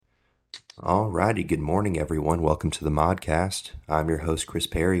Alrighty, good morning, everyone. Welcome to the Modcast. I'm your host, Chris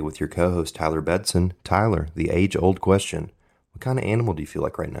Perry, with your co host, Tyler Bedson. Tyler, the age old question: what kind of animal do you feel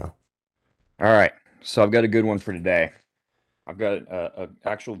like right now? All right, so I've got a good one for today. I've got a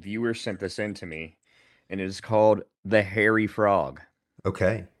actual viewer sent this in to me, and it is called the hairy frog,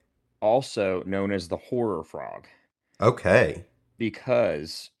 Okay. also known as the horror frog, Okay.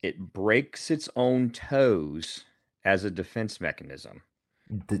 because it breaks its own toes as a defense mechanism.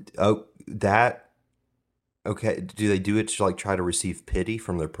 That. Okay. Do they do it to like try to receive pity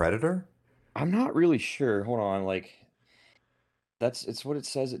from their predator? I'm not really sure. Hold on, it's what it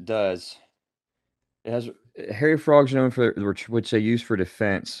says it does. It has hairy frogs known for which they use for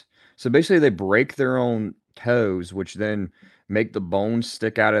defense. So basically, they break their own toes, which then make the bones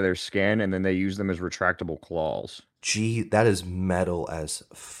stick out of their skin, and then they use them as retractable claws. Gee, that is metal as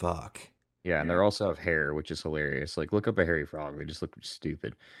fuck. Yeah, and they also have hair, which is hilarious. Like, look up a hairy frog; they just look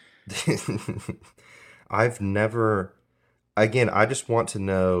stupid. I've never. Again, I just want to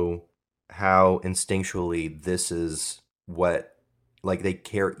know how instinctually this is what, like, they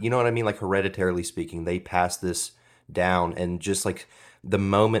care. You know what I mean? Like, hereditarily speaking, they pass this down, and just like the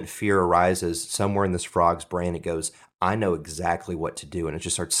moment fear arises somewhere in this frog's brain, it goes, I know exactly what to do. And it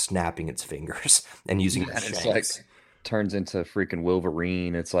just starts snapping its fingers and using Yeah, its and it's like shanks. turns into freaking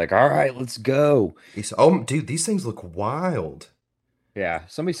Wolverine. It's like, all right, let's go. Oh, dude, these things look wild. Yeah,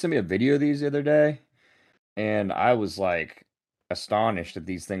 somebody sent me a video of these the other day, and I was like astonished that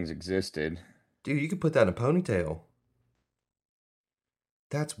these things existed. Dude, you could put that in a ponytail.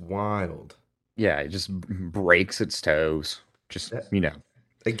 That's wild. Yeah, it just breaks its toes. Just, That, you know.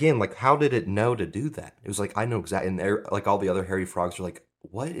 again, like, how did it know to do that? It was like, I know exactly. And like all the other hairy frogs are like,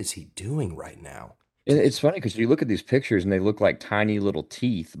 what is he doing right now? And it's funny because you look at these pictures and they look like tiny little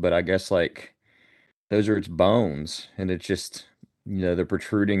teeth, but I guess like those are its bones, and it's just, they're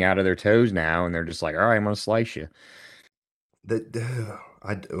protruding out of their toes now, and they're just like, all right, I'm gonna slice you.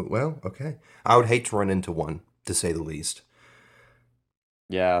 Well, okay. I would hate to run into one, to say the least.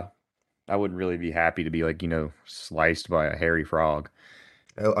 Yeah, I wouldn't really be happy to be like, sliced by a hairy frog.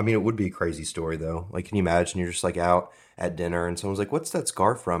 I mean, it would be a crazy story, though. Like, can you imagine you're just like out at dinner and someone's like, what's that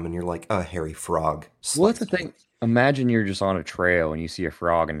scar from? And you're like, a hairy frog Well, that's the sliced me. thing. Imagine you're just on a trail and you see a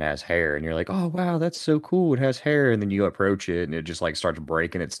frog and it has hair, and you're like, oh wow, that's so cool. It has hair, and then you approach it and it just like starts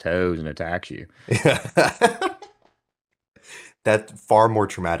breaking its toes and attacks you. That's far more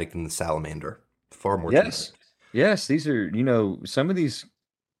traumatic than the salamander. Far more Yes. traumatic. Yes, these are, some of these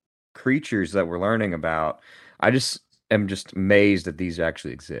creatures that we're learning about. I just am just amazed that these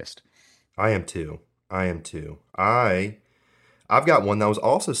actually exist. I am too. I am too. I've got one that was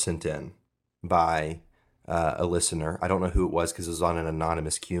also sent in by a listener. I don't know who it was because it was on an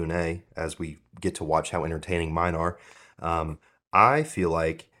anonymous Q&A. As we get to watch how entertaining mine are, um, I feel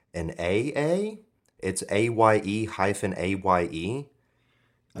like an AA. It's AYE hyphen AYE.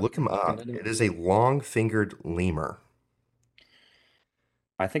 Look Okay, him I'm looking up. at it. It is a long-fingered lemur.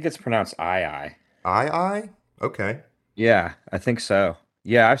 I think it's pronounced I. I. Okay. Yeah, I think so.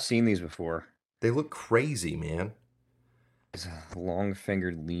 Yeah, I've seen these before. They look crazy, man. It's a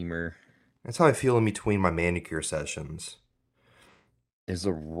long-fingered lemur That's how I feel in between my manicure sessions. is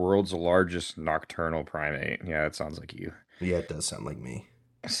the world's largest nocturnal primate. Yeah, that sounds like you. Yeah, it does sound like me.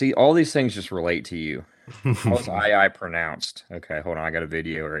 See, all these things just relate to you. How is I pronounced? Okay, hold on. I got a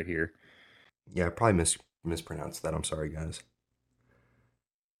video right here. Yeah, I probably mispronounced that. I'm sorry, guys.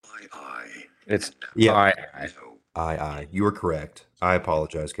 I. It's Yep. I. I. You were correct. I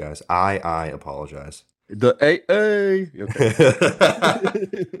apologize, guys. I apologize. The A.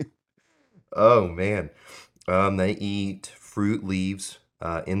 Okay. Oh man. They eat fruit, leaves,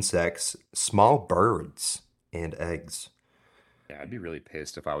 insects, small birds, and eggs. Yeah, I'd be really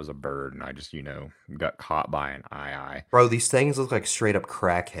pissed if I was a bird and I just, got caught by an eye. Bro, these things look like straight up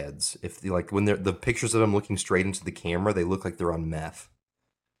crackheads. If they, like when they're the pictures of them looking straight into the camera, they look like they're on meth.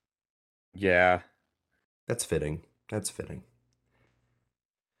 Yeah. That's fitting. That's fitting.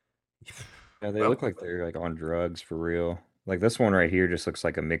 Yeah, they Well, look like they're like on drugs for real. Like this one right here just looks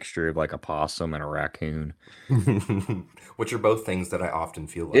like a mixture of like a possum and a raccoon. which are both things that I often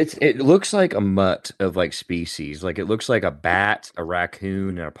feel like. It looks like a mutt of like species. Like it looks like a bat, a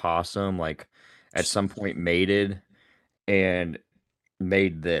raccoon, and a possum like at some point mated and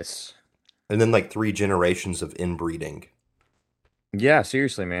made this. And then like three generations of inbreeding. Yeah,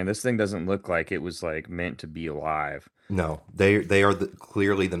 seriously, man. This thing doesn't look like it was like meant to be alive. No, they are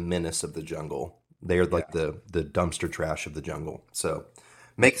clearly the menace of the jungle. They are like Yeah. the dumpster trash of the jungle. So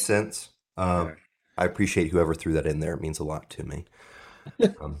makes sense. Yeah. I appreciate whoever threw that in there. It means a lot to me.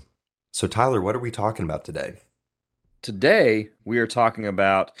 Um, so Tyler, what are we talking about today? Today we are talking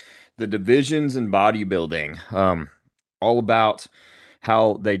about the divisions in bodybuilding. All about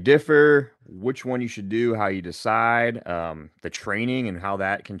how they differ, which one you should do, how you decide, the training and how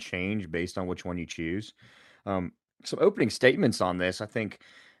that can change based on which one you choose. Um, some opening statements on this. I think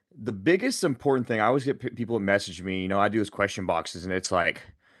the biggest important thing I always get people to message me. I do those question boxes, and it's like,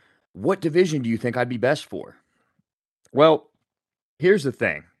 what division do you think I'd be best for? Well, here's the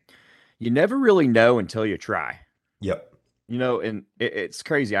thing: you never really know until you try. Yep. And it's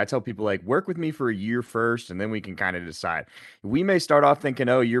crazy. I tell people like work with me for a year first, and then we can kind of decide. We may start off thinking,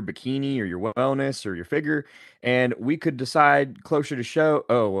 oh, your bikini or your wellness or your figure, and we could decide closer to show,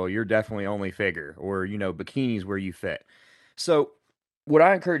 oh, well, you're definitely only figure, or bikini's where you fit. So, what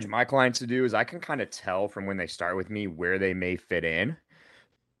I encourage my clients to do is I can kind of tell from when they start with me where they may fit in,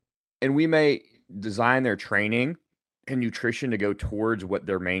 and we may design their training and nutrition to go towards what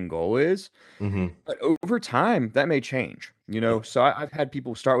their main goal is. Mm-hmm. But over time, that may change, Yep. So I've had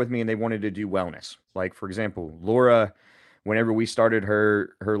people start with me and they wanted to do wellness. Like, for example, Laura, whenever we started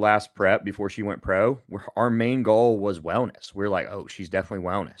her last prep before she went pro, our main goal was wellness. We're like, oh, she's definitely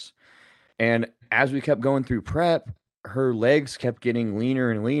wellness. And as we kept going through prep, her legs kept getting leaner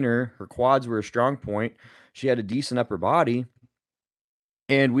and leaner. Her quads were a strong point. She had a decent upper body.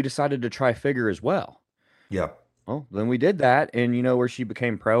 And we decided to try figure as well. Yeah. Well, then we did that. And you know where she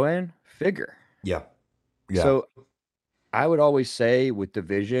became pro in? Figure. Yeah. Yeah. So I would always say with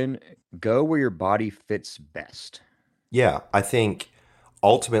division, go where your body fits best. Yeah. I think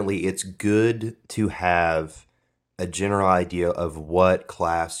ultimately it's good to have a general idea of what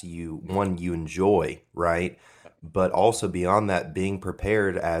class you enjoy, right? But also beyond that, being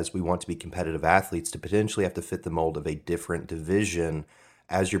prepared as we want to be competitive athletes to potentially have to fit the mold of a different division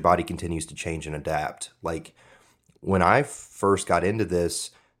as your body continues to change and adapt. Like when I first got into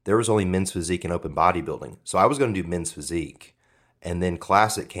this, there was only men's physique and open bodybuilding. So I was going to do men's physique. And then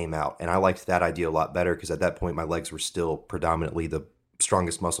classic came out, and I liked that idea a lot better because at that point my legs were still predominantly the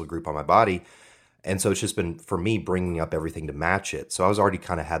strongest muscle group on my body. And so it's just been for me bringing up everything to match it. So I was already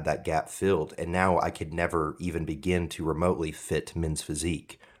kind of had that gap filled. And now I could never even begin to remotely fit men's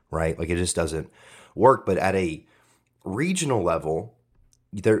physique, right? Like it just doesn't work. But at a regional level,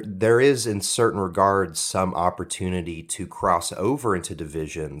 there is in certain regards some opportunity to cross over into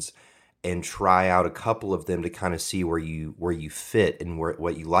divisions and try out a couple of them to kind of see where you fit and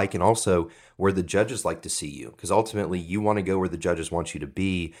what you like and also where the judges like to see you because ultimately you want to go where the judges want you to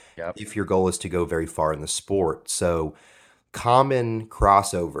be Yep. if your goal is to go very far in the sport. So common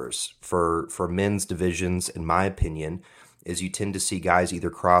crossovers for men's divisions in my opinion is you tend to see guys either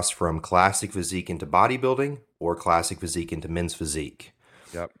cross from classic physique into bodybuilding or classic physique into men's physique.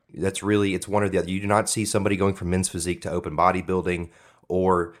 Yep. That's really, it's one or the other. You do not see somebody going from men's physique to open bodybuilding,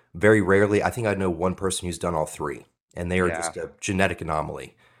 or very rarely, I think I know one person who's done all three, and they are Yeah. just a genetic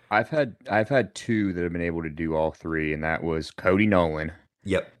anomaly. I've had two that have been able to do all three, and that was Cody Nolan.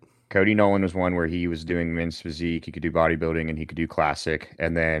 Yep, Cody Nolan was one where he was doing men's physique, he could do bodybuilding, and he could do classic.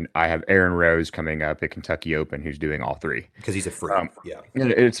 And then I have Aaron Rose coming up at Kentucky Open, who's doing all three. because he's a Um, freak. Yeah.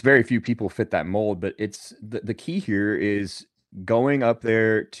 and it's very few people fit that mold, but it's the key here is going up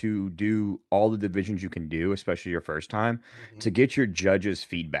there to do all the divisions you can do, especially your first time, Mhm. to get your judges'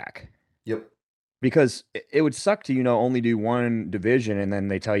 feedback. Yep. Because it would suck to, only do one division and then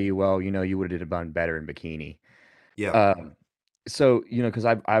they tell you, well, you would have done better in bikini. Yeah. Um, so, because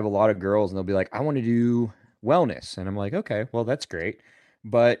I have a lot of girls and they'll be like, I want to do wellness. And I'm like, okay, well, that's great.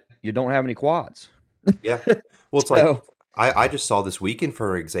 But you don't have any quads. Yeah. Well, it's like So, I just saw this weekend,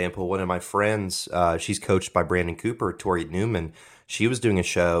 for example, one of my friends, she's coached by Brandon Cooper, Tori Newman. She was doing a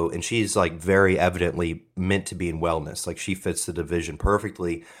show and she's like very evidently meant to be in wellness. Like she fits the division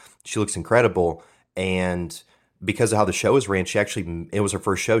perfectly. She looks incredible. And because of how the show was ran, it was her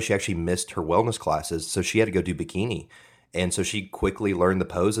first show. She actually missed her wellness classes. So she had to go do bikini. And so she quickly learned the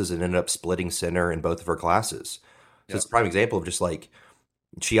poses and ended up splitting center in both of her classes. So it's yep. a prime example of just like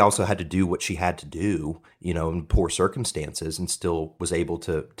she also had to do what she had to do, in poor circumstances and still was able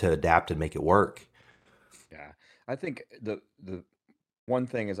to adapt and make it work. Yeah. I think the one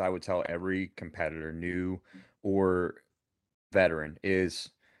thing is I would tell every competitor, new or veteran,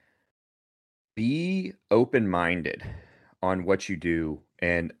 is be open-minded on what you do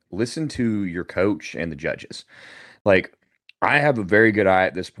and listen to your coach and the judges. Like, I have a very good eye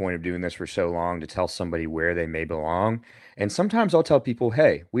at this point of doing this for so long to tell somebody where they may belong. And sometimes I'll tell people,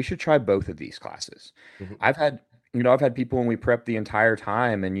 hey, we should try both of these classes. Mhm. I've had, I've had people when we prepped the entire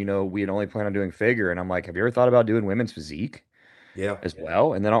time and, we had only planned on doing figure. And I'm like, have you ever thought about doing women's physique Yeah. as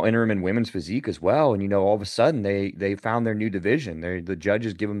well? And then I'll enter them in women's physique as well. And, all of a sudden they found their new division. The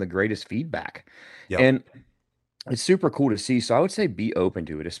judges give them the greatest feedback. Yeah. And it's super cool to see. So I would say be open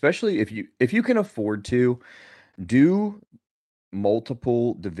to it, especially if you can afford to do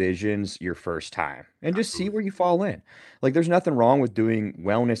multiple divisions your first time and just see Absolutely. where you fall in. Like there's nothing wrong with doing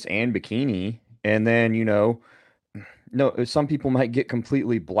wellness and bikini and then, no, some people might get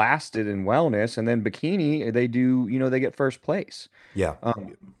completely blasted in wellness and then bikini, they do, they get first place. Yeah.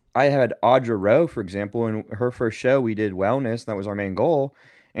 Um, I had Audra Rowe, for example, in her first show, we did wellness. That was our main goal.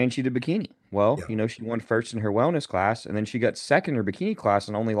 And she did bikini. Well, Yeah. she won first in her wellness class, and then she got second in her bikini class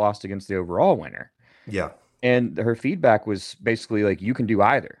and only lost against the overall winner. Yeah. And her feedback was basically like, you can do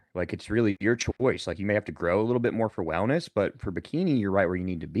either. Like, it's really your choice. Like, you may have to grow a little bit more for wellness, but for bikini, you're right where you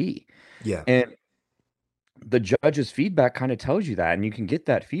need to be. Yeah. And the judge's feedback kind of tells you that, and you can get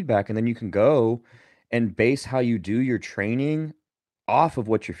that feedback, and then you can go and base how you do your training off of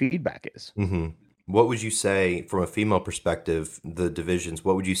what your feedback is. hmm What would you say, from a female perspective, the divisions,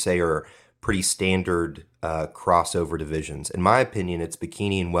 what would you say are pretty standard crossover divisions? In my opinion, it's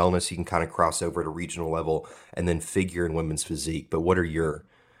bikini and wellness. You can kind of cross over at a regional level, and then figure and women's physique. But what are your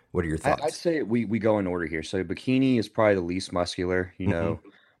I'd thoughts? say we go in order here. So bikini is probably the least muscular, Hmm.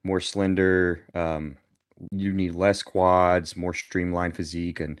 more slender. You need less quads, more streamlined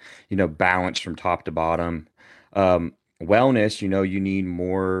physique, and balance from top to bottom. Wellness, you need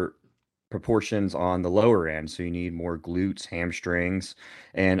more proportions on the lower end. So you need more glutes, hamstrings,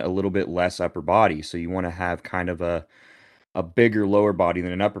 and a little bit less upper body. So you want to have kind of a bigger lower body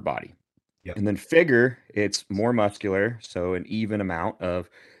than an upper body. Yep. And then figure, it's more muscular, so an even amount of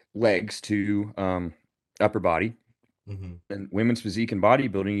legs to upper body. Hmm. And women's physique and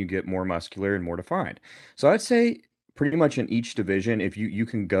bodybuilding, you get more muscular and more defined. So I'd say pretty much in each division, if you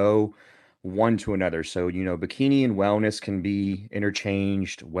can go one to another. So, bikini and wellness can be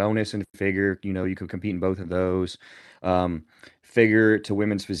interchanged. Wellness and figure, you could compete in both of those. Um, Figure to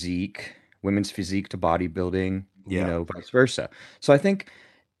women's physique to bodybuilding, Yeah. vice versa. So I think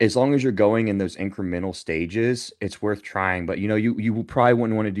as long as you're going in those incremental stages, it's worth trying. But you probably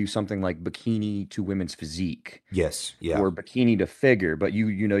wouldn't want to do something like bikini to women's physique Yes. Yeah. or bikini to figure, but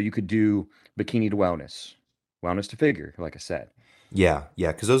you could do bikini to wellness, wellness to figure, like I said. Yeah,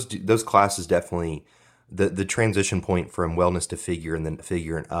 yeah, because those classes definitely the transition point from wellness to figure and then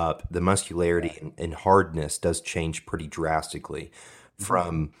figure and up, the Yeah. muscularity and hardness does change pretty drastically. Hmm.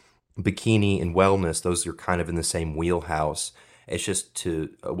 From bikini and wellness, those are kind of in the same wheelhouse. It's just to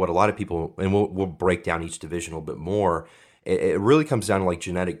what a lot of people, and we'll break down each division a little bit more. It really comes down to like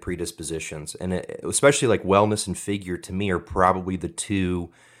genetic predispositions, and especially like wellness and figure to me are probably the two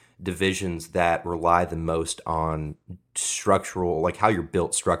divisions that rely the most on structural, like how you're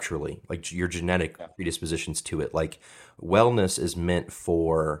built structurally, like your genetic Yeah. predispositions to it. Like wellness is meant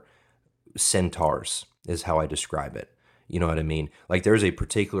for centaurs, is how I describe it. You know what I mean? Like there's a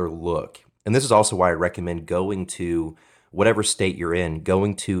particular look. And this is also why I recommend going to whatever state you're in,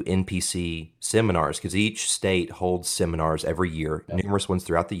 going to NPC seminars, because each state holds seminars every year, Yeah. numerous ones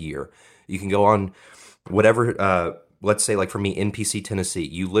throughout the year. You can go on whatever, let's say like for me, NPC Tennessee,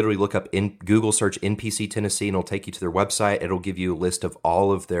 you literally look up in Google search NPC Tennessee and it'll take you to their website. It'll give you a list of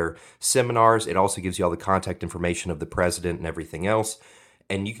all of their seminars. It also gives you all the contact information of the president and everything else.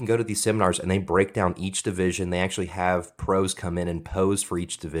 And you can go to these seminars and they break down each division. They actually have pros come in and pose for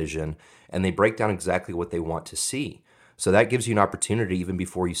each division and they break down exactly what they want to see. So that gives you an opportunity even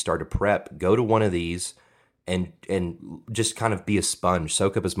before you start a prep. Go to one of these and just kind of be a sponge,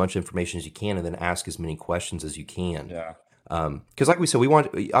 soak up as much information as you can, and then ask as many questions as you can. Yeah. Because, like we said, we want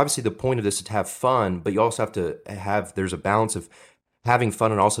obviously the point of this is to have fun, but you also have to have there's a balance of having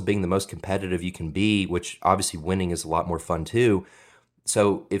fun and also being the most competitive you can be, which obviously winning is a lot more fun too.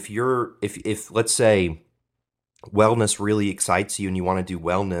 So if let's say wellness really excites you and you want to do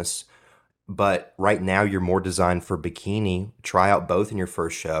wellness, but right now you're more designed for bikini, try out both in your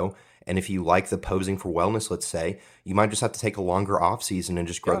first show. And if you like the posing for wellness, let's say, you might just have to take a longer off season and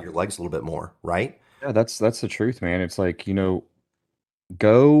just grow Yeah. your legs a little bit more, right? Yeah, that's the truth, man. It's like,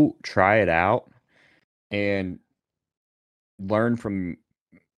 go try it out and learn from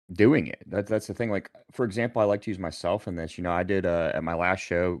doing it. That's the thing. Like, for example, I like to use myself in this. I did at my last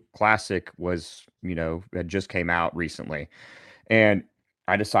show, Classic was, had just came out recently. And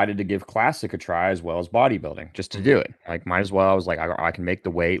I decided to give Classic a try as well as bodybuilding, just to Hmm. do it. Like, might as well. I was like, I can make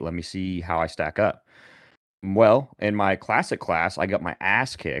the weight. Let me see how I stack up. Well, in my Classic class, I got my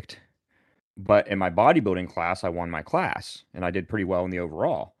ass kicked, but in my bodybuilding class, I won my class and I did pretty well in the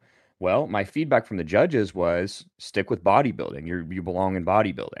overall. Well, my feedback from the judges was stick with bodybuilding. You belong in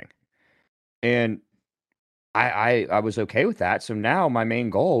bodybuilding. And I was okay with that. So now my main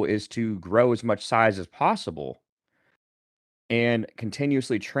goal is to grow as much size as possible and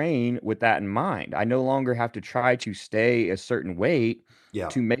continuously train with that in mind. I no longer have to try to stay a certain weight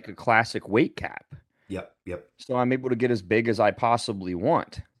Yeah. to make a classic weight cap. Yep. Yep. So I'm able to get as big as I possibly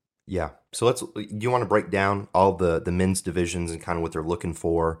want. Yeah. So let's. You want to break down all the men's divisions and kind of what they're looking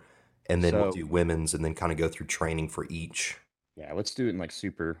for, and then we'll So do women's, and then kind of go through training for each. yeah, let's do it in like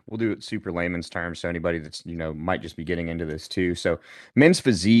we'll do it super layman's terms. So anybody that's, might just be getting into this too. So men's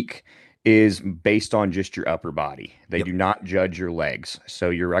physique is based on just your upper body. They Yep. do not judge your legs. So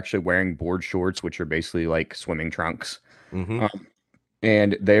you're actually wearing board shorts, which are basically like swimming trunks. Mm-hmm. Um,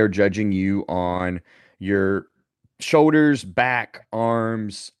 and they are judging you on your shoulders, back,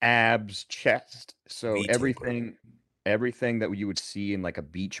 arms, abs, chest. So V taper. everything that you would see in like a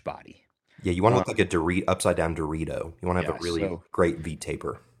beach body. Yeah, you want to look like Um, a Dorito, upside down Dorito. You want to have a yeah, really so great V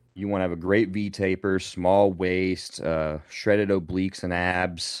taper. you want to have a great V taper, small waist, shredded obliques and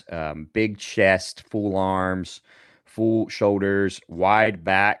abs, big chest, full arms, full shoulders, wide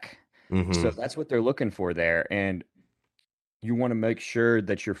back. So Mm-hmm. that's what they're looking for there. And you want to make sure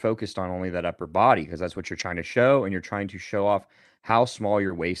that you're focused on only that upper body because that's what you're trying to show. And you're trying to show off how small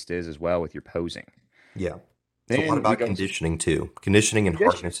your waist is as well with your posing. Yeah. So a lot Then we about go to conditioning too. Conditioning and condition.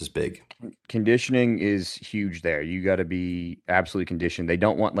 hardness is big. Conditioning is huge there. You got to be absolutely conditioned. They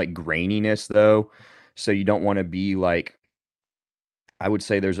don't want like graininess though. So you don't want to be like, I would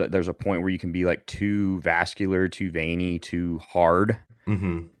say there's a point where you can be like too vascular, too veiny, too hard,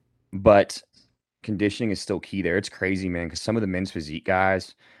 Mm-hmm. but conditioning is still key there. It's crazy, man, because some of the men's physique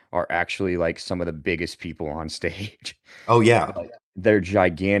guys are actually like some of the biggest people on stage. Oh yeah. Like they're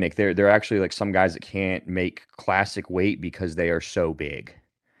gigantic. They're actually like some guys that can't make classic weight because they are so big.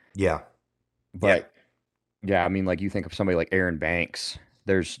 Yeah. Yeah. But yeah, I mean, like you think of somebody like Aaron Banks.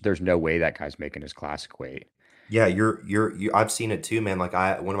 There's no way that guy's making his classic weight. Yeah, I've seen it too, man. Like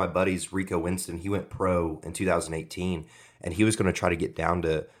one of my buddies, Rico Winston, he went pro in 2018 and he was going to try to get down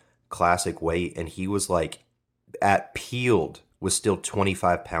to classic weight and he was like at peeled was still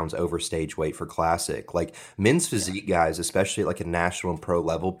 25 pounds over stage weight for classic. Like men's Yeah. physique guys, especially at like a national and pro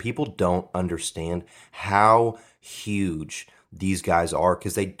level, people don't understand how huge these guys are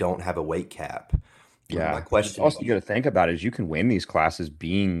because they don't have a weight cap. My Yeah. It's question to also you got you, to think about is you can win these classes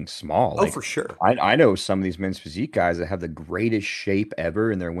being small. oh, for Like sure. I know some of these men's physique guys that have the greatest shape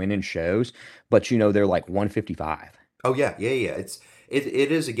ever and they're winning shows, but they're like 155. Oh yeah, yeah, yeah.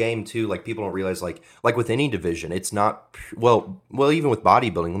 It is a game too. Like people don't realize like with any division, it's not well even with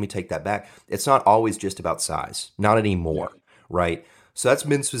bodybuilding. Let me take that back. It's not always just about size. Not Yeah. anymore, right? So that's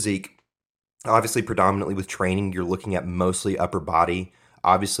men's physique. Obviously, predominantly with training, you're looking at mostly upper body.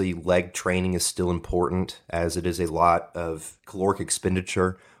 Obviously, leg training is still important as it is a lot of caloric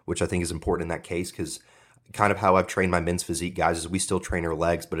expenditure, which I think is important in that case because kind of how I've trained my men's physique guys is we still train our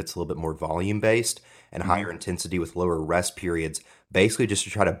legs, but it's a little bit more volume based and higher Hmm. intensity with lower rest periods, basically just to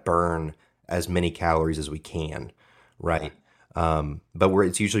try to burn as many calories as we can, Yeah. right? But where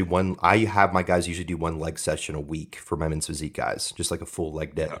it's usually one, I have my guys usually do one leg session a week for my men's physique guys, just like a full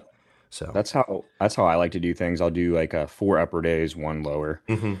leg Yeah. day. So, That's how I like to do things. I'll do like four upper days, one lower.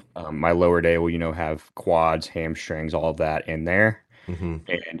 hmm My lower day will, have quads, hamstrings, all of that in there. hmm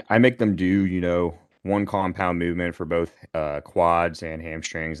And I make them do, one compound movement for both quads and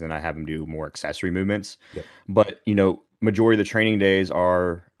hamstrings. Then I have them do more accessory movements. yep, But, majority of the training days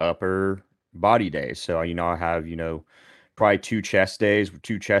are upper body days. So, I have, probably two chest days,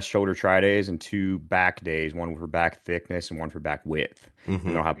 two chest shoulder tri days, and two back days, one for back thickness and one for back width. And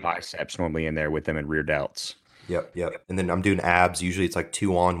hmm then I'll have biceps normally in there with them and rear delts. yep, yep. And then I'm doing abs. Usually it's like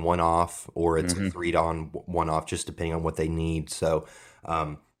two on, one off, or it's like Hmm. three on, one off, just depending on what they need. So,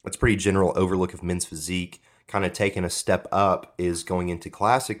 it's pretty general overlook of men's physique. Kind of taking a step up is going into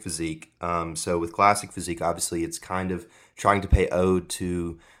classic physique. So with classic physique, obviously it's kind of trying to pay ode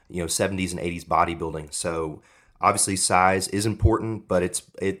to 70s and 80s bodybuilding. So obviously size is important, but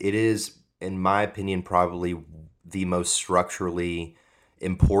it is in my opinion probably the most structurally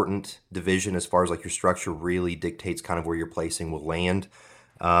important division as far as like your structure really dictates kind of where your placing will land.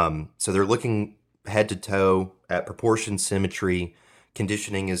 So they're looking head to toe at proportion, symmetry.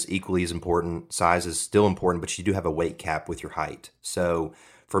 Conditioning is equally as important. Size is still important, but you do have a weight cap with your height. So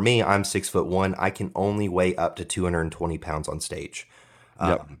for me, I'm 6'1". I can only weigh up to 220 pounds on stage,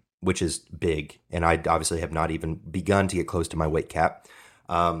 Yep. which is big. And I obviously have not even begun to get close to my weight cap.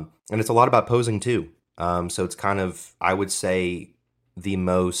 And it's a lot about posing too. So it's kind of, I would say, the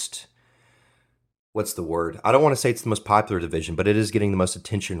most, what's the word? I don't want to say it's the most popular division, but it is getting the most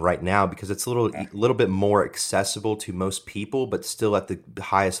attention right now because it's a little bit more accessible to most people, but still at the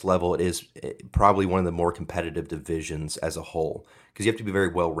highest level, it is probably one of the more competitive divisions as a whole because you have to be very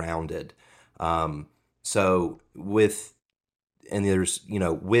well rounded. So with and there's,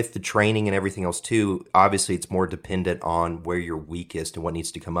 with the training and everything else too, obviously it's more dependent on where you're weakest and what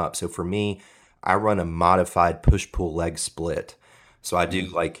needs to come up. So for me, I run a modified push pull leg split. So I do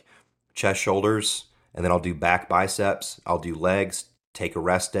Mm. like chest shoulders, and then I'll do back biceps, I'll do legs, take a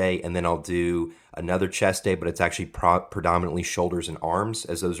rest day, and then I'll do another chest day, but it's actually predominantly shoulders and arms,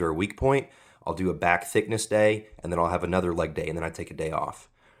 as those are a weak point. I'll do a back thickness day, and then I'll have another leg day, and then I take a day off.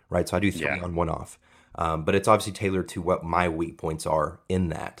 Right, so I do Yeah. 3 on 1 off. But it's obviously tailored to what my weak points are in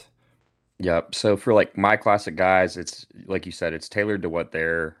that. Yep. So for like my classic guys, it's like you said, it's tailored to what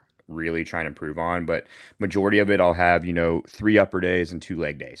they're really trying to improve on. But majority of it, I'll have, 3 upper days and 2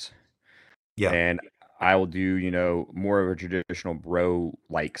 leg days. Yeah. And I will do, more of a traditional bro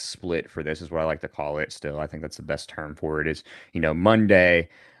like split for this is what I like to call it still. I think that's the best term for it is, Monday,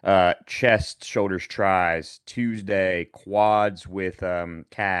 chest, shoulders, tries, Tuesday, quads with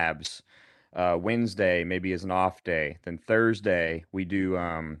calves. Wednesday maybe is an off day. Then Thursday we do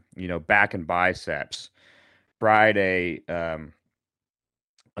back and biceps. Friday,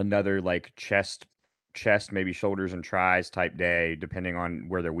 another like chest, maybe shoulders and tries type day, depending on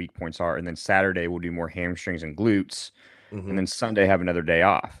where their weak points are. And then Saturday we'll do more hamstrings and glutes, and Hmm. then Sunday have another day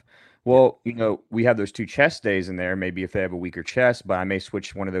off. Yeah. Well, we have those 2 chest days in there, maybe if they have a weaker chest, but I may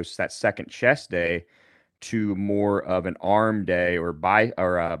switch one of those that second chest day to more of an arm day or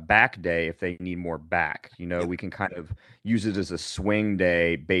a back day if they need more back. Yeah. We can kind of use it as a swing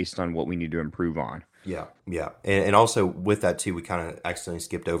day based on what we need to improve on. Yeah. Yeah. And also with that too, we kind of accidentally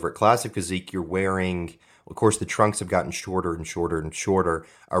skipped over it. Classic physique, you're wearing, of course, the trunks have gotten shorter and shorter and shorter.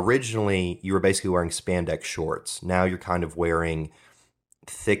 Originally, you were basically wearing spandex shorts. Now you're kind of wearing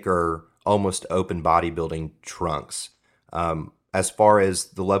thicker, almost open bodybuilding trunks. As far as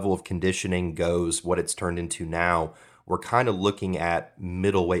the level of conditioning goes, what it's turned into now, we're kind of looking at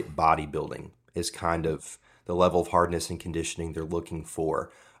middleweight bodybuilding is kind of the level of hardness and conditioning they're looking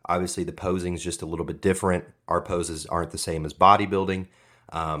for. Obviously, the posing is just a little bit different. Our poses aren't the same as bodybuilding,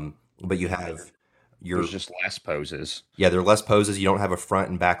 but you have There's your just less poses. yeah, there are less poses. You don't have a front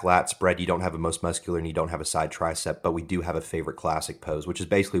and back lat spread. You don't have a most muscular, and you don't have a side tricep. But we do have a favorite classic pose, which is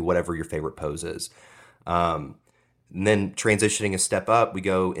basically whatever your favorite pose is. Um, and then transitioning a step up, we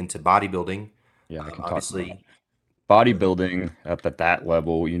go into bodybuilding. Yeah, I can talk about Obviously, bodybuilding up at that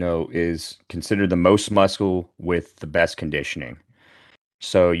level, is considered the most muscle with the best conditioning.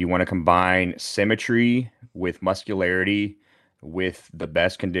 So you want to combine symmetry with muscularity with the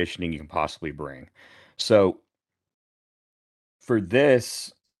best conditioning you can possibly bring. So for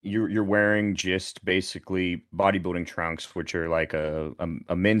this, you're wearing just basically bodybuilding trunks, which are like a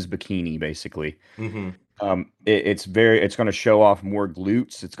men's bikini, basically. hmm It's going to show off more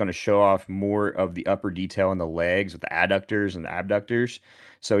glutes. It's going to show off more of the upper detail in the legs with the adductors and the abductors.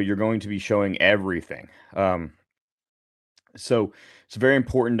 So you're going to be showing everything. So it's very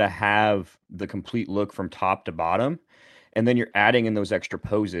important to have the complete look from top to bottom. And then you're adding in those extra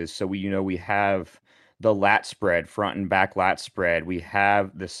poses. So we have the lat spread, front and back lat spread. We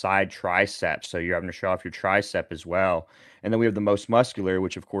have the side tricep. So you're having to show off your tricep as well. And then we have the most muscular,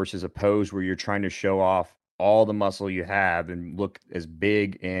 which of course is a pose where you're trying to show off all the muscle you have and look as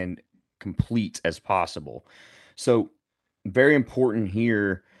big and complete as possible. So very important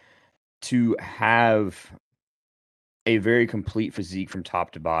here to have a very complete physique from top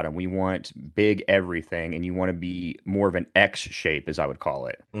to bottom. We want big everything, and you want to be more of an X shape, as I would call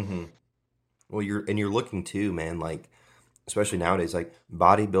it. hmm Well, you're looking too, man. Like especially nowadays, like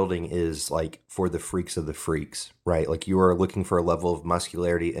bodybuilding is like for the freaks of the freaks, right? Like you are looking for a level of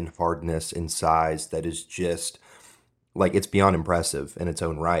muscularity and hardness and size that is just like it's beyond impressive in its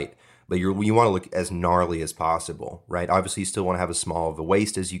own right. But you want to look as gnarly as possible, right? Obviously, you still want to have as small of a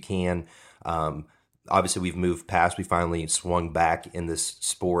waist as you can. Um, Obviously, we've moved past. We finally swung back in this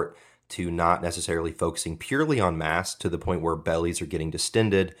sport to not necessarily focusing purely on mass to the point where bellies are getting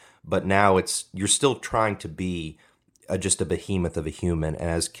distended. But now it's you're still trying to be just a behemoth of a human and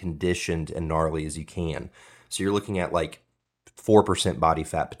as conditioned and gnarly as you can. So you're looking at like 4% body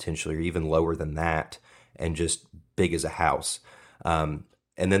fat potentially, or even lower than that, and just big as a house. And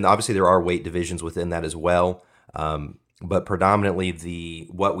then obviously there are weight divisions within that as well. But predominantly the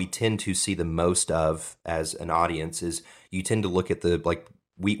what we tend to see the most of as an audience is you tend to look at the like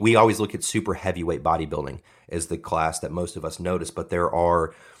we always look at super heavyweight bodybuilding as the class that most of us notice, but there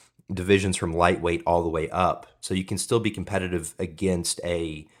are divisions from lightweight all the way up. So you can still be competitive against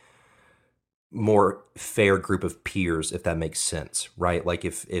a more fair group of peers, if that makes sense, right? Like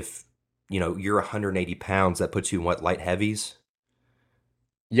if you're 180 pounds, that puts you in what, light heavies?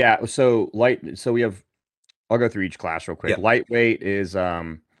 Yeah. So we have. I'll go through each class real quick. Yeah. Lightweight is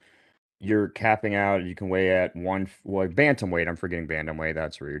you're capping out. You can weigh at one, well, bantamweight. I'm forgetting bantamweight.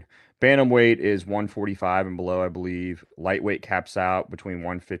 That's rude. Bantamweight is 145 and below, I believe. Lightweight caps out between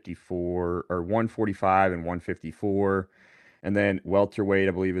 154 or 145 and 154. And then welterweight,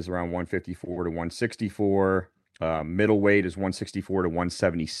 I believe, is around 154 to 164. Middleweight is 164 to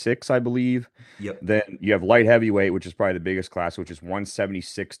 176, I believe. Yep. Then you have light heavyweight, which is probably the biggest class, which is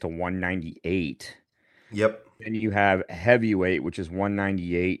 176 to 198. Yep. Then you have heavyweight, which is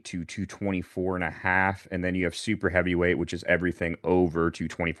 198 to 224 and a half. And then you have super heavyweight, which is everything over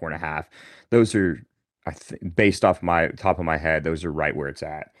 224 and a half. Those are, I think, based off my top of my head, those are right where it's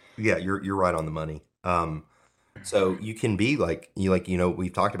at. Yeah, you're right on the money. So you can be like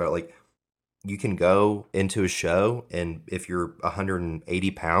we've talked about like you can go into a show and if you're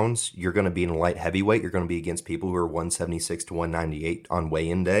 180 pounds, you're going to be in a light heavyweight. You're going to be against people who are 176 to 198 on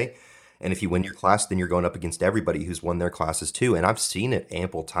weigh-in day. And if you win your class, then you're going up against everybody who's won their classes too. And I've seen it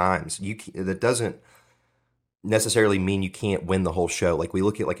ample times. That doesn't necessarily mean you can't win the whole show. Like we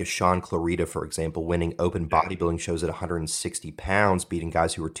look at like a Sean Clarita, for example, winning open Yeah. bodybuilding shows at 160 pounds, beating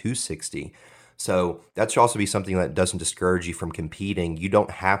guys who were 260. So that should also be something that doesn't discourage you from competing. You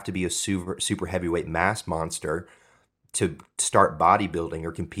don't have to be a super heavyweight mass monster to start bodybuilding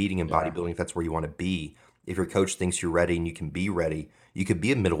or competing in Yeah. bodybuilding if that's where you want to be. If your coach thinks you're ready and you can be ready, you could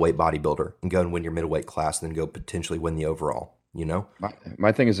be a middleweight bodybuilder and go and win your middleweight class and then go potentially win the overall, you know?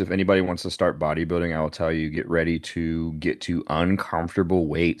 My thing is, if anybody wants to start bodybuilding, I will tell you, get ready to get to uncomfortable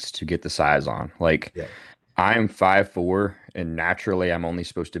weights to get the size on. Like, Yeah. I'm 5'4", and naturally, I'm only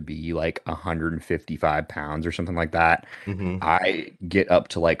supposed to be like 155 pounds or something like that. Hmm. I get up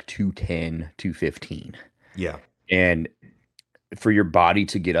to like 210, 215. Yeah. And for your body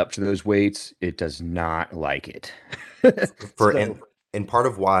to get up to those weights, it does not like it. for So, and part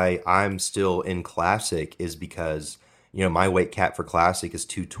of why I'm still in classic is because my weight cap for classic is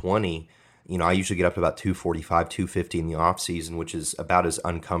 220. I usually get up to about 245, 250 in the off season, which is about as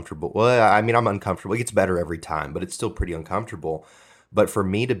uncomfortable. Well, I mean, I'm uncomfortable. It gets better every time, but it's still pretty uncomfortable. But for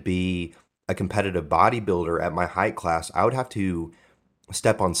me to be a competitive bodybuilder at my height class, I would have to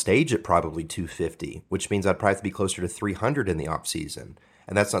step on stage at probably 250, which means I'd probably have to be closer to 300 in the off season.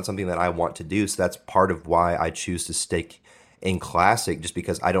 And that's not something that I want to do. So that's part of why I choose to stick in classic, just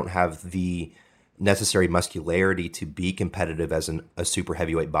because I don't have the necessary muscularity to be competitive as a super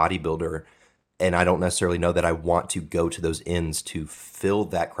heavyweight bodybuilder. And I don't necessarily know that I want to go to those ends to fill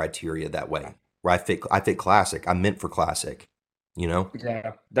that criteria that way. Where I fit classic. I'm meant for classic, you know?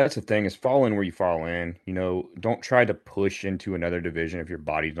 yeah, that's the thing is fall in where you fall in. Don't try to push into another division if your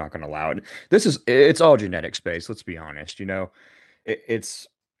body's not going to allow it. It's all genetic space. Let's be honest. It's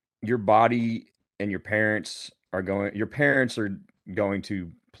your body and your parents are going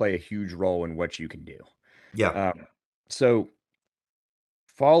to play a huge role in what you can do. Yeah. So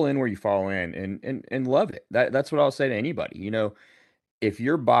fall in where you fall in and love it. That's what I'll say to anybody. If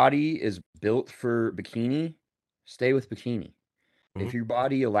your body is built for bikini, stay with bikini. Mhm. If your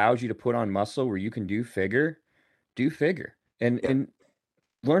body allows you to put on muscle where you can do figure. And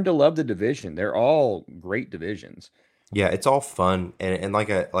learn to love the division. They're all great divisions. Yeah, it's all fun and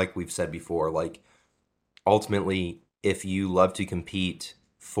like we've said before, like ultimately, if you love to compete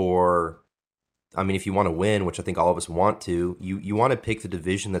I mean, if you want to win, which I think all of us want to, you want to pick the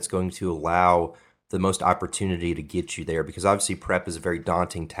division that's going to allow the most opportunity to get you there because obviously prep is a very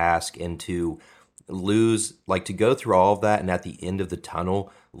daunting task and to lose, like to go through all of that and at the end of the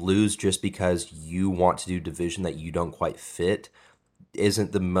tunnel, lose just because you want to do division that you don't quite fit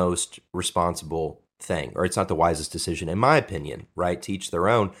isn't the most responsible thing, or it's not the wisest decision, in my opinion, right? To each their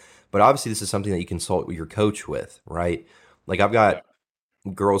own. But obviously, this is something that you consult with your coach with, right? Like Yeah. I've got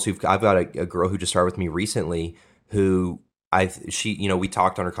a girl who just started with me recently who we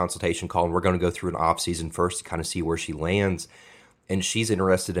talked on her consultation call and we're going to go through an off season first to kind of see where she lands. And she's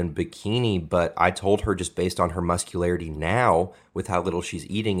interested in bikini, but I told her just based on her muscularity now, with how little she's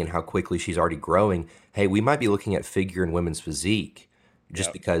eating and how quickly she's already growing, hey, we might be looking at figure in women's physique just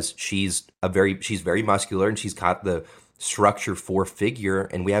Yep. because she's very muscular and she's got the structure for figure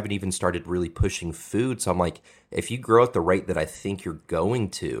and we haven't even started really pushing food. So I'm like, if you grow at the rate that I think you're going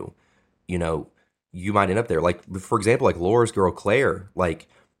to, you know, you might end up there. Like for example, like Laura's girl Claire, like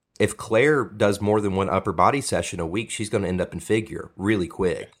if Claire does more than one upper body session a week, she's going to end up in figure really Yeah.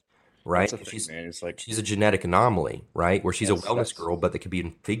 quick, right? That's the And thing, man. It's like she's a genetic anomaly, right? Where she's a wellness that's girl, but that could be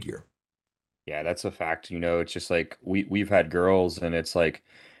in figure. yeah, that's a fact. It's just like we've had girls and it's like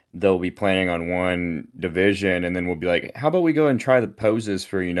they'll be planning on one division and then we'll be like, how about we go and try the poses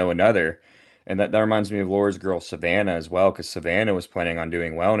for, another? And that reminds me of Laura's girl Savannah as well, because Savannah was planning on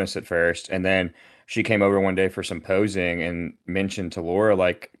doing wellness at first, and then she came over one day for some posing and mentioned to Laura,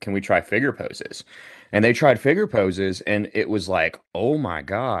 like, can we try figure poses? And they tried figure poses, and it was like, oh my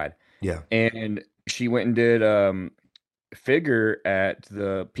God. Yeah. And she went and did figure at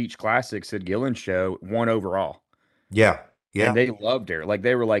the Peach Classic Sid Gillen show, won overall. Yeah. Yeah. And they loved her. Like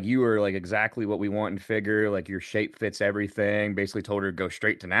they were like, you were like exactly what we want in figure. Like your shape fits everything. Basically told her to go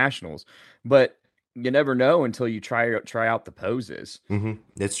straight to nationals. But you never know until you try out the poses.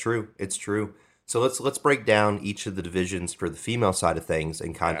 It's true. It's true. So let's break down each of the divisions for the female side of things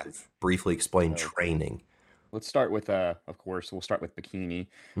and kind Yeah. of briefly explain So training. let's start with of course, we'll start with bikini,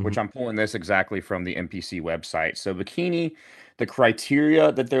 Hmm. which I'm pulling this exactly from the NPC website. So bikini, the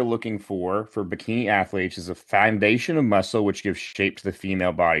criteria that they're looking for bikini athletes is a foundation of muscle which gives shape to the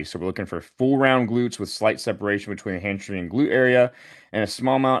female body. So we're looking for full round glutes with slight separation between the hamstring and glute area and a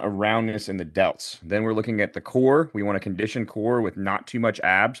small amount of roundness in the delts. Then we're looking at the core. We want a conditioned core with not too much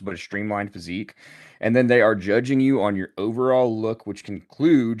abs, but a streamlined physique. And then they are judging you on your overall look, which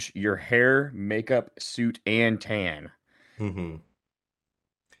concludes your hair, makeup, suit, and tan. Hmm.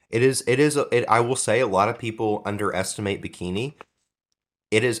 I will say a lot of people underestimate bikini.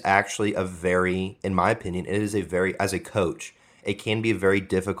 It is actually a very, in my opinion, it is a very, as a coach, it can be a very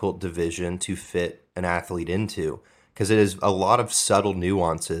difficult division to fit an athlete into because it is a lot of subtle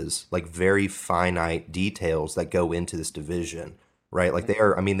nuances, like very finite details that go into this division, right? Like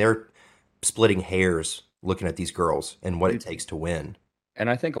I mean, they're splitting hairs looking at these girls and what it And takes to win. and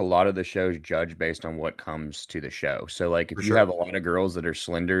I think a lot of the shows judge based on what comes to the show. So, like, For if you have sure. a lot of girls that are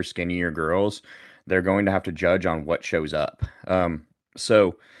slender, skinnier girls, they're going to have to judge on what shows up.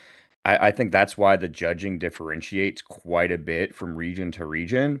 So I think that's why the judging differentiates quite a bit from region to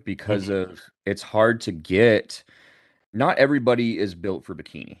region because Mhm. of it's hard to get. Not everybody is built for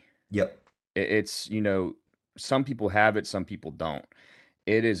bikini. Yep. It's, some people have it, some people don't.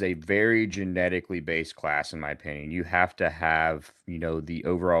 It is a very genetically based class, in my opinion. You have to have, the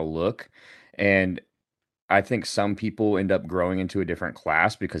overall look. And I think some people end up growing into a different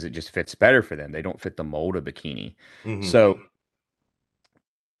class because it just fits better for them. They don't fit the mold of bikini. Hmm. So,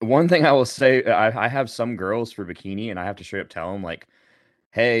 one thing I will say, I have some girls for bikini, and I have to straight up tell them, like,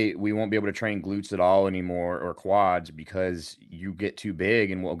 hey, we won't be able to train glutes at all anymore or quads because you get too big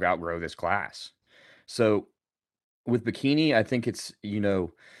and we'll outgrow this class. So, with bikini, I think it's, you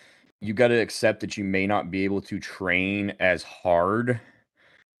got to accept that you may not be able to train as hard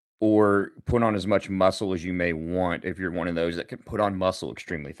or put on as much muscle as you may want if you're one of those that can put on muscle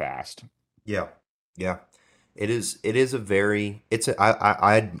extremely fast. Yeah. Yeah. It is a very it's a,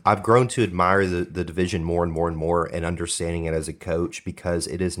 I've grown to admire the division more and more and more and understanding it as a coach because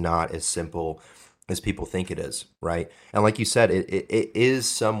it is not as simple as people think it is, right? And like you said, it is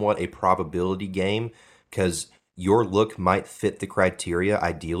somewhat a probability game because your look might fit the criteria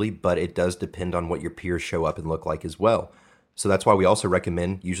ideally, but it does depend on what your peers show up and look like as well. So that's why we also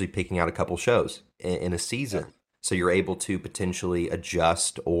recommend usually picking out a couple shows in a Yeah. season so you're able to potentially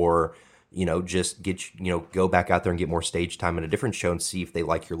adjust or just go back out there and get more stage time in a different show and see if they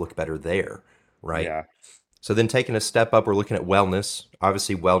like your look better there, right? Yeah. So then taking a step up, we're looking at wellness.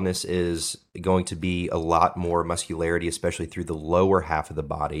 Obviously, wellness is going to be a lot more muscularity, especially through the lower half of the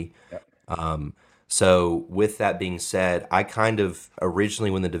body. Yeah. Um, so with that being said, I kind of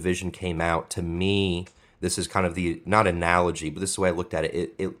originally when the division came out, to me, this is kind of the not analogy, but this is the way I looked at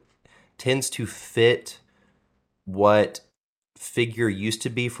it. It tends to fit what figure used to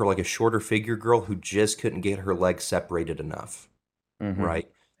be for like a shorter figure girl who just couldn't get her legs separated enough, Hmm. right?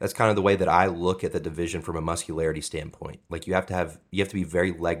 That's kind of the way that I look at the division from a muscularity standpoint. Like you have to be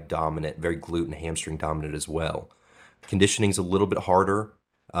very leg dominant, very glute and hamstring dominant as well. Conditioning's a little bit harder.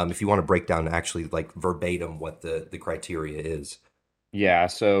 If you want to break down actually like verbatim what the criteria is. Yeah,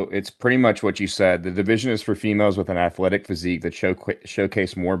 so it's pretty much what you said. The division is for females with an athletic physique that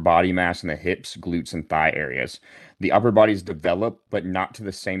showcase more body mass in the hips, glutes, and thigh areas. The upper body is developed, but not to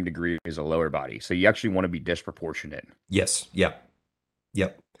the same degree as a lower body. So you actually want to be disproportionate. Yes. Yep.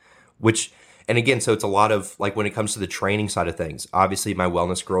 Yep. Which, and again, so it's a lot of like when it comes to the training side of things, obviously my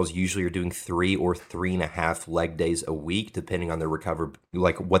wellness girls usually are doing 3 or 3.5 leg days a week, depending on their recover,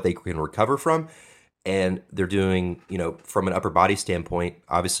 like what they can recover from. And they're doing, from an upper body standpoint,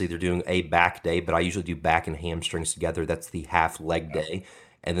 obviously they're doing a back day, but I usually do back and hamstrings together. That's the half leg Yeah. day.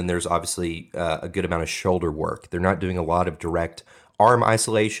 And then there's obviously a good amount of shoulder work. They're not doing a lot of direct arm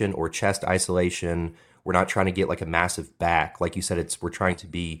isolation or chest isolation. We're not trying to get like a massive back. Like you said, we're trying to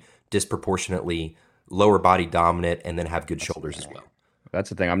be disproportionately lower body dominant and then have good That's the shoulders as thing. well. That's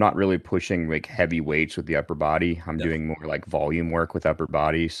the thing. I'm not really pushing like heavy weights with the upper body. I'm Definitely. doing more like volume work with upper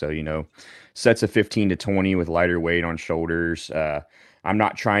body. So, sets of 15 to 20 with lighter weight on shoulders. I'm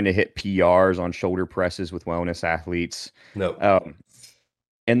not trying to hit PRs on shoulder presses with wellness athletes. No. Um,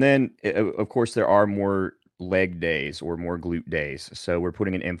 and then, of course, there are more leg days or more glute days. So we're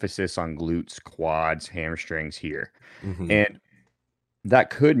putting an emphasis on glutes, quads, hamstrings here. Hmm. And that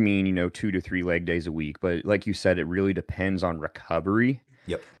could mean, 2 to 3 leg days a week. But like you said, it really depends on recovery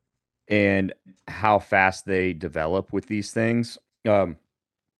Yep. and how fast they develop with these things. Um,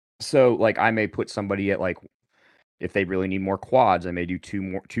 so like I may put somebody at like if they really need more quads, I may do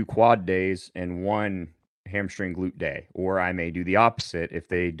two quad days and one hamstring glute day. Or I may do the opposite if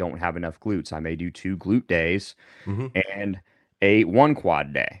they don't have enough glutes. I may do 2 glute days Hmm. and a one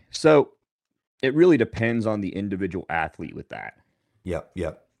quad day. So it really depends on the individual athlete with that. Yep.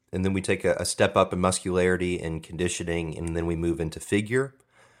 Yep. And then we take a step up in muscularity and conditioning, and then we move into figure.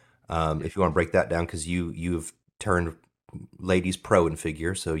 Yeah. If you want to break that down, because you've turned ladies pro in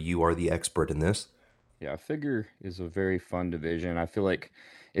figure, so you are the expert in this. Yeah, figure is a very fun division. I feel like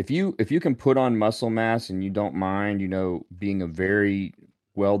if you can put on muscle mass and you don't mind, being a very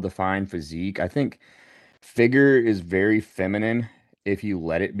well-defined physique, I think figure is very feminine if you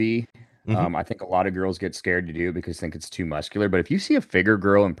let it be. Hmm. I think a lot of girls get scared to do it because they think it's too muscular. But if you see a figure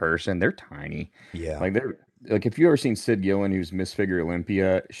girl in person, they're tiny. Yeah. Like if you ever seen Sid Gillen, who's Miss Figure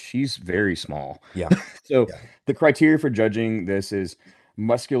Olympia, she's very small. Yeah. So Yeah. the criteria for judging this is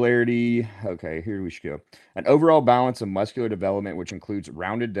muscularity. Okay, here we should go. An overall balance of muscular development, which includes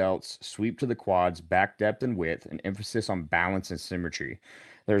rounded delts, sweep to the quads, back depth and width, and emphasis on balance and symmetry.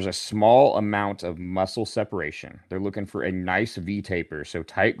 There's a small amount of muscle separation. They're looking for a nice V taper, so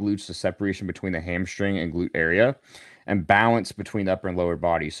tight glutes, the separation between the hamstring and glute area, and balance between the upper and lower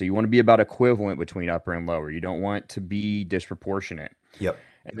body. So you want to be about equivalent between upper and lower. You don't want to be disproportionate. Yep.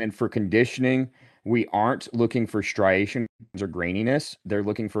 And then for conditioning, we aren't looking for striations or graininess. They're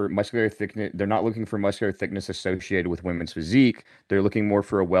looking for muscular thickness. They're not looking for muscular thickness associated with women's physique. They're looking more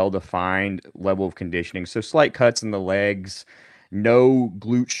for a well-defined level of conditioning. So slight cuts in the legs, no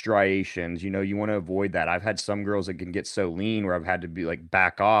glute striations. You want to avoid that. I've had some girls that can get so lean where I've had to be like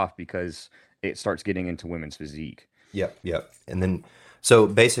back off because it starts getting into women's physique. Yep, yep. And then, so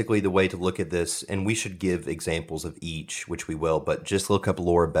basically, the way to look at this, and we should give examples of each, which we will, but just look up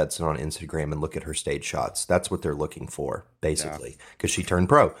Laura Betson on Instagram and look at her stage shots. That's what they're looking for, Yeah. basically, because she turned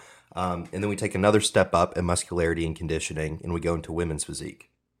pro. And then we take another step up in muscularity and conditioning, and we go into women's physique.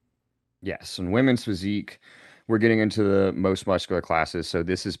 Yes, and women's physique, we're getting into the most muscular classes. So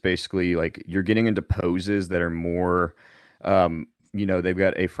this is basically like you're getting into poses that are more, they've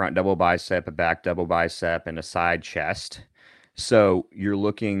got a front double bicep, a back double bicep, and a side chest. So you're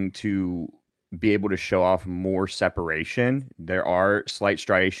looking to be able to show off more separation. There are slight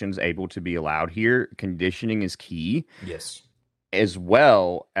striations able to be allowed here. Conditioning is key, Yes. as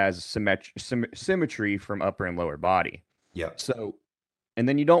well as symmetry from upper and lower body. Yep. So and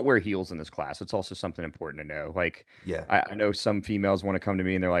then you don't wear heels in this class. It's also something important to know. Like, Yeah. I know some females want to come to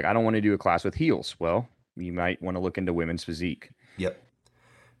me and they're like, I don't want to do a class with heels. Well, you might want to look into women's physique. Yep.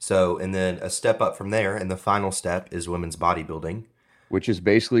 So, and then a step up from there, and the final step is women's bodybuilding. Which is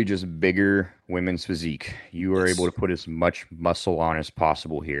basically just bigger women's physique. You are able Yes. to put as much muscle on as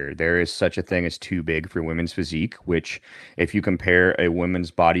possible here. There is such a thing as too big for women's physique, which, if you compare a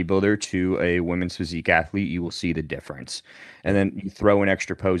women's bodybuilder to a women's physique athlete, you will see the difference. And Yep. then you throw in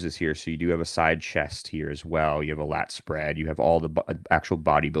extra poses here. So you do have a side chest here as well. You have a lat spread. You have all the actual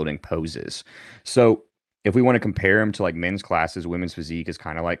bodybuilding poses. So if we want to compare them to like men's classes, women's physique is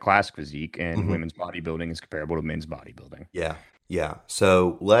kind of like classic physique, and Hmm. women's bodybuilding is comparable to men's bodybuilding. Yeah. Yeah.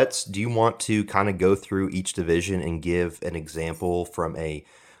 So do you want to kind of go through each division and give an example from a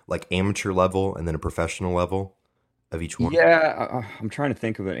like amateur level and then a professional level of each one? Yeah, I'm trying to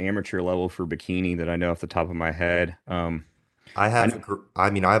think of an amateur level for bikini that I know off the top of my head. I know. I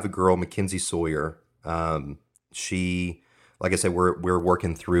have a girl, Mackenzie Sawyer. She, like I said, we're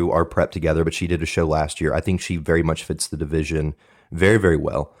working through our prep together, but she did a show last year. I think she very much fits the division very, very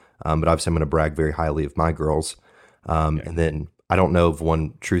well. But obviously, I'm going to brag very highly of my girls. Yeah, And then I don't know of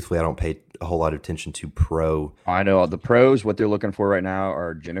one. Truthfully, I don't pay a whole lot of attention to pro. I know the pros. What they're looking for right now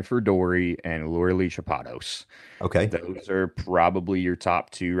are Jennifer Dory and Lorelei Chapados. Okay. Those are probably your top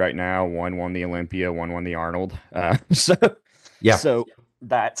two right now. One won the Olympia, one won the Arnold. Yeah. So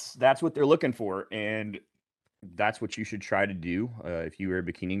that's what they're looking for, and that's what you should try to do. If you are a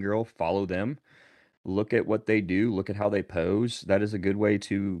bikini girl, follow them. Look at what they do, look at how they pose. That is a good way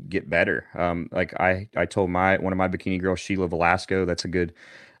to get better. Like I told my one of my bikini girls, Sheila Velasco, that's a good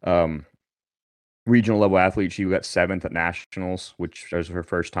um regional level athlete. She got seventh at nationals, which was her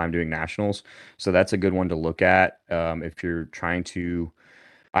first time doing nationals. So that's a good one to look at. If you're trying to,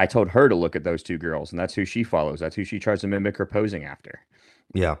 I told her to look at those two girls, and that's who she follows. That's who she tries to mimic her posing after.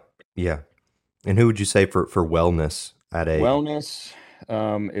 Yeah. Yeah. And who would you say for wellness at a Wellness,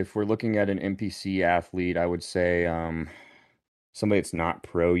 if we're looking at an NPC athlete, I would say somebody that's not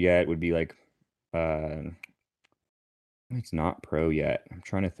pro yet would be like it's not pro yet. I'm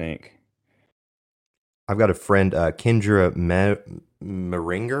trying to think. I've got a friend, Kendra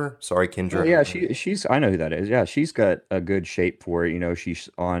Maringer. Sorry, Oh Kendra. yeah, she's I know who that is. Yeah, she's got a good shape for it. You know, she's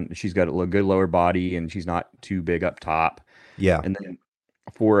got a good lower body and she's not too big up top. Yeah. And then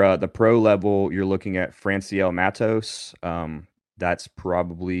for the pro level, you're looking at Franciel Matos. That's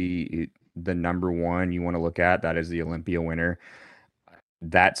probably the number one you want to look at. That is the Olympia winner.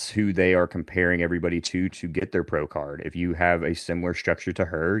 That's who they are comparing everybody to get their pro card. If you have a similar structure to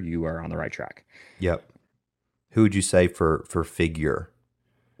her, you are on the right track. Yep. Who would you say for figure?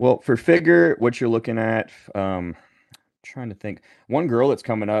 Well, for figure, what you're looking at, trying to think. One girl that's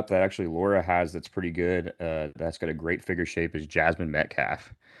coming up that actually Laura has that's pretty good, that's got a great figure shape is Jasmine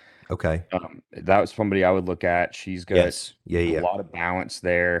Metcalf. Okay. That was somebody I would look at. She's got Yes. Yeah. a Yeah. lot of balance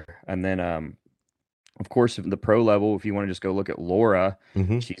there. And then, of course, the pro level, if you want to just go look at Laura,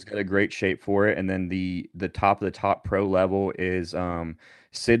 Mm-hmm. she's got a great shape for it. And then the top of the top pro level is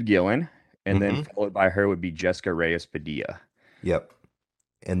Sid Gillen, and then Mm-hmm. followed by her would be Jessica Reyes Padilla. Yep.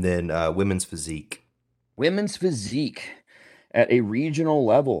 And then women's physique. Women's physique at a regional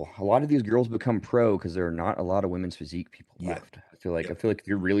level. A lot of these girls become pro because there are not a lot of women's physique people Yeah. left. I Yep. feel like if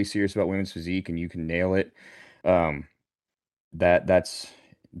you're really serious about women's physique and you can nail it, um, that's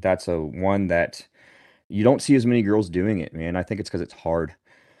a one that you don't see as many girls doing it, man. I think it's because it's hard.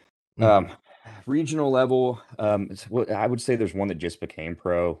 Mm-hmm. Um, regional level, I would say there's one that just became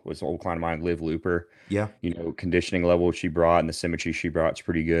pro was an old client of mine, Liv Looper. Yeah. You know, conditioning level she brought and the symmetry she brought is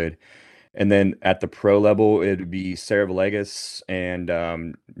pretty good. And then at the pro level, it'd be Sarah Villegas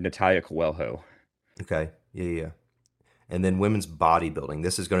and Natalia Coelho. Okay. Yeah. Yeah. And then women's bodybuilding.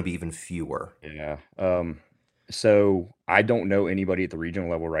 This is going to be even fewer. Yeah. So I don't know anybody at the regional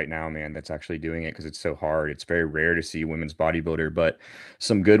level right now, man, that's actually doing it because it's so hard. It's very rare to see women's bodybuilder, but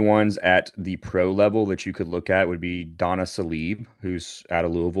some good ones at the pro level that you could look at would be Donna Salib, who's out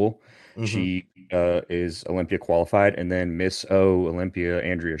of Louisville. Mm-hmm. She is Olympia qualified, and then Miss O Olympia,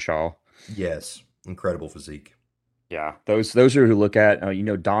 Andrea Shaw. Yes. Incredible physique. Yeah, those are who look at. You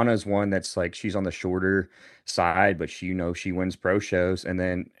know, Donna's one that's like she's on the shorter side, but she wins pro shows, and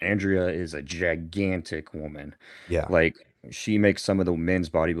then Andrea is a gigantic woman. Yeah. Like she makes some of the men's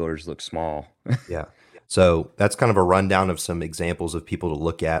bodybuilders look small. Yeah. So that's kind of a rundown of some examples of people to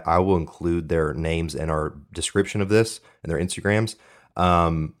look at. I will include their names in our description of this and their Instagrams.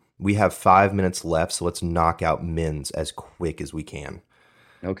 We have 5 minutes left, so let's knock out men's as quick as we can.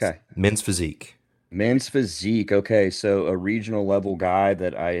 Okay. Men's physique. Men's physique. Okay, so a regional level guy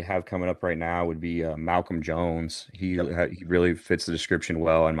that I have coming up right now would be Malcolm Jones. Yep. He really fits the description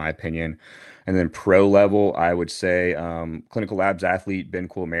well, in my opinion. And then pro level, I would say clinical labs athlete Ben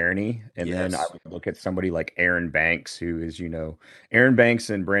Quilmarini. And then I Yes. would look at somebody like Aaron Banks, who is, Aaron Banks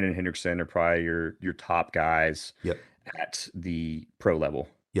and Brandon Hendrickson are probably your top guys Yep. at the pro level.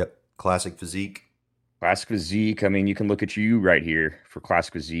 Yep. Classic physique. Classic physique. I mean, you can look at you right here for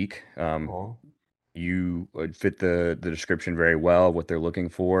classic physique. Oh. You would fit the description very well, what they're looking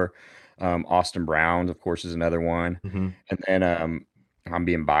for. Austin Brown, of course, is another one. Hmm. And then I'm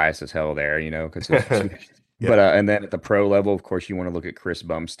being biased as hell there, because it's but Yep. and then at the pro level, of course, you want to look at Chris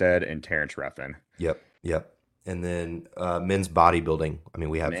Bumstead and Terrence Ruffin. Yep. Yep. And then men's bodybuilding. I mean,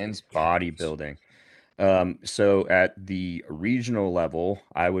 Men's we have these. bodybuilding. So at the regional level,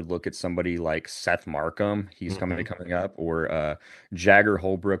 I would look at somebody like Seth Markham. He's Hmm. coming up, or Jagger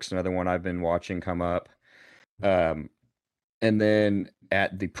Holbrook's another one I've been watching come up. Um, And then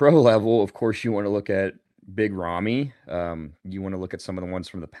at the pro level, of course, you want to look at Big Ramy. You want to look at some of the ones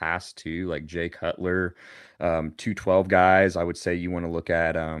from the past too, like Jay Cutler, 212 guys. I would say you want to look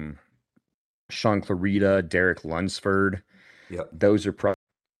at Sean Clarita, Derek Lunsford. Yep. Those are pro.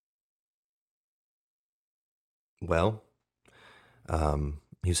 Well,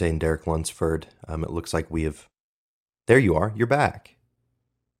 you saying Derek Lunsford. It looks like we have. There you are. You're back.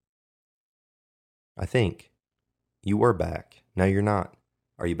 I think you were back. Now you're not.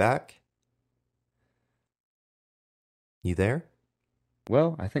 Are you back? You there?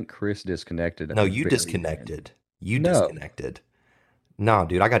 Well, I think Chris disconnected at No, the you very end. disconnected. You No. disconnected. Nah,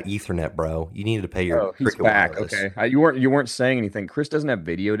 dude, I got Ethernet, bro. You needed to pay your Oh, he's Cricket back. Wireless. Okay. You weren't saying anything. Chris doesn't have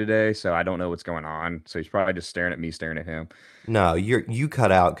video today, so I don't know what's going on. So he's probably just staring at me, staring at him. No, you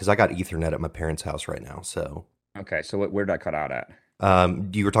cut out because I got Ethernet at my parents' house right now. So, Okay. So where did I cut out at?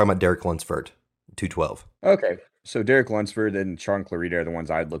 you were talking about Derek Lunsford, 212. Okay. So Derek Lunsford and Sean Clarita are the ones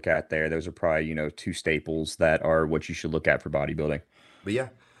I'd look at there. Those are probably, two staples that are what you should look at for bodybuilding. But yeah,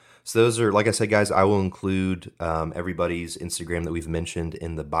 so those are, like I said, guys, I will include everybody's Instagram that we've mentioned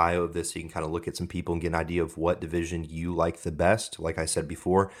in the bio of this so you can kind of look at some people and get an idea of what division you like the best. Like I said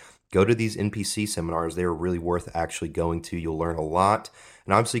before, go to these NPC seminars. They're really worth actually going to. You'll learn a lot.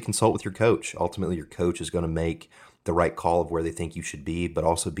 And obviously consult with your coach. Ultimately, your coach is going to make the right call of where they think you should be, but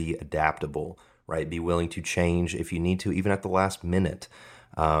also be adaptable, right? Be willing to change if you need to, even at the last minute.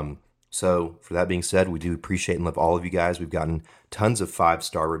 So, for that being said, we do appreciate and love all of you guys. We've gotten tons of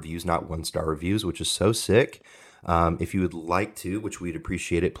 5-star reviews, not 1-star reviews, which is so sick. If you would like to, which we'd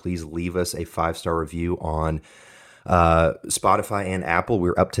appreciate it, please leave us a 5-star review on Spotify and Apple.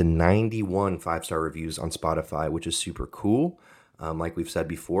 We're up to 91 5-star reviews on Spotify, which is super cool. Like we've said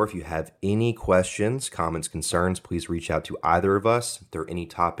before, if you have any questions, comments, concerns, please reach out to either of us. If there are any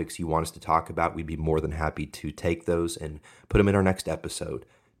topics you want us to talk about, we'd be more than happy to take those and put them in our next episode.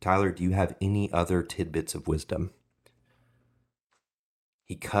 Tyler, do you have any other tidbits of wisdom?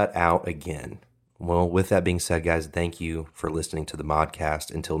 He cut out again. Well, with that being said, guys, thank you for listening to the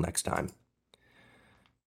modcast. Until next time.